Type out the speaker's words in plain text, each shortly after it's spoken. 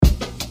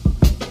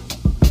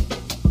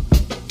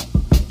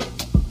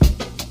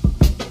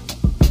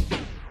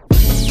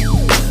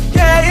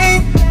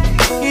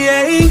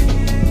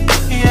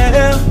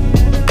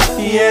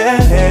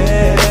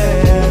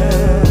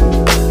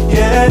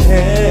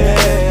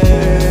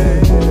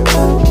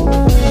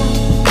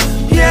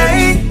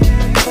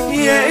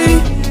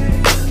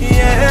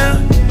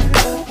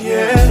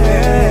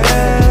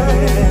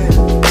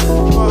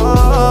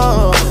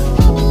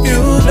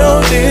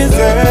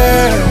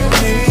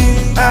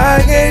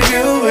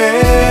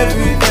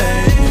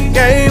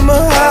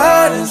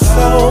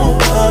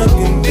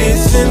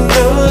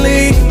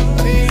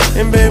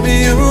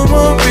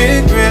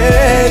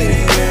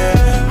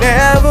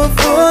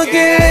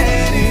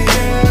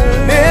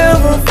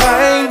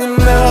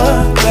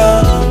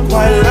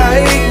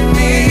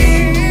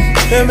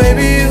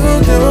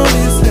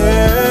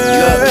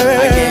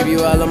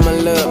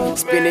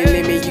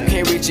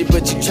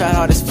tried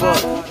hard as fuck.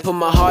 Put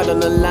my heart on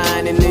the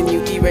line and then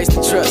you erase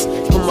the trust.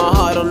 Put my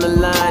heart on the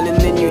line and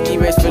then you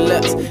erase for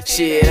lust.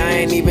 Shit, I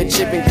ain't even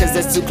tripping cause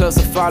that's too close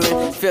to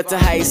falling. Felt to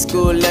high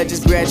school, I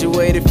just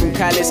graduated from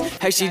college.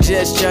 Hey, she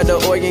just tried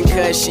to Oregon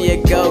cause she a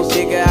gold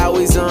digger.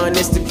 Always on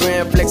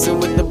Instagram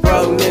flexing with the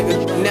bro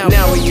nigga.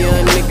 Now a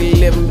young nigga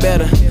living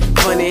better.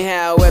 Funny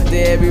how after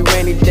every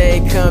rainy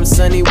day comes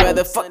sunny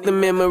weather. Fuck the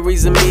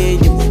memories of me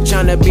and you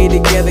tryna be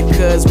together.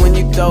 Cause when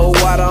you throw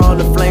water on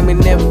the flame it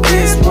never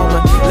gets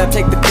warmer. Now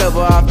take the cover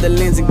off the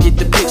lens and get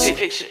the picture.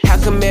 How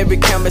come every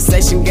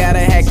conversation gotta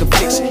hack a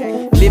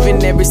fiction?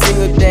 Living every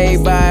single day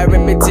by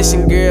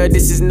repetition. Girl,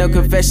 this is no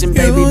confession,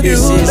 baby,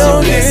 this is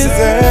your blessing.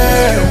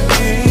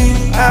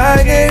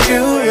 I gave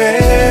you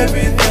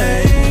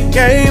everything.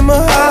 Gave my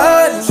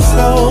heart and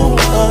soul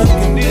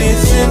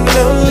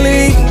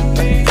unconditionally.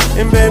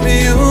 And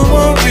baby, you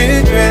won't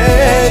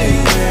regret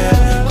it.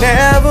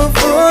 Never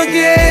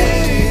forget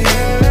it.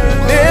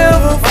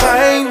 Never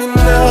find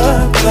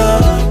another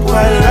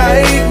quite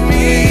like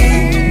me.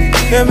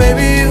 And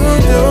baby, you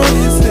don't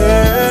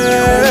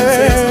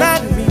deserve. It's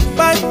not me,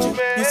 but you.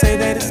 You say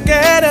that it's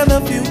scared of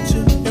the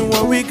future and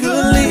what we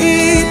could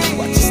lead.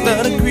 Watch you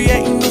start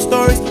creating new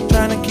stories,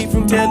 trying to keep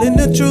from telling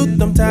the truth.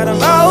 I'm tired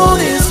of all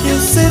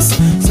excuses.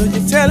 So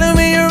you're telling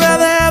me you'd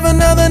rather have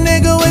another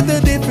nigga with a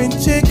different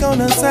chick on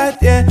the side,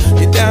 yeah.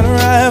 You're down to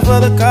ride for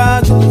the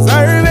cause. You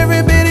deserve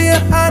every bit of your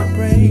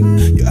heartbreak.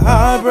 Your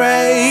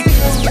heartbreak.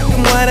 It's black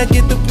and white, I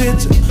get the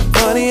picture.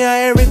 Funny how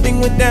everything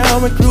went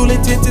down with cruel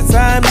intentions.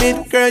 I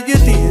admit, girl, you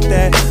did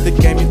that. The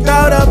game you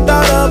thought up.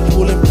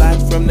 Pulling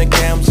plots from the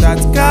cam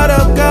shots. Caught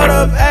up,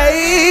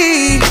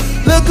 ayy.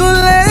 Look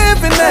who's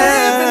laughing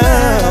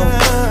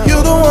now.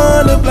 You're the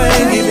one to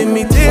blame. Giving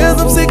me tears,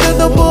 I'm sick of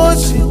the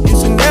bullshit. You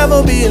should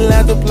never be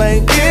allowed to play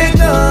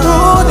victim.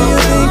 Who do you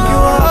think you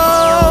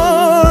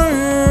are,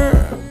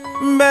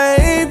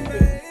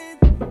 baby?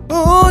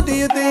 Who do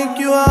you think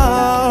you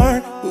are?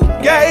 Who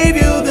gave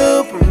you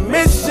the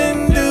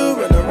permission to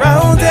run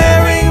around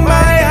tearing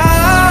my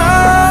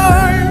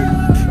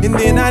heart? And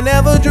then I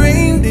never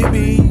dreamed it'd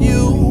be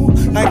you.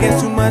 I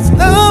guess too much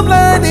love.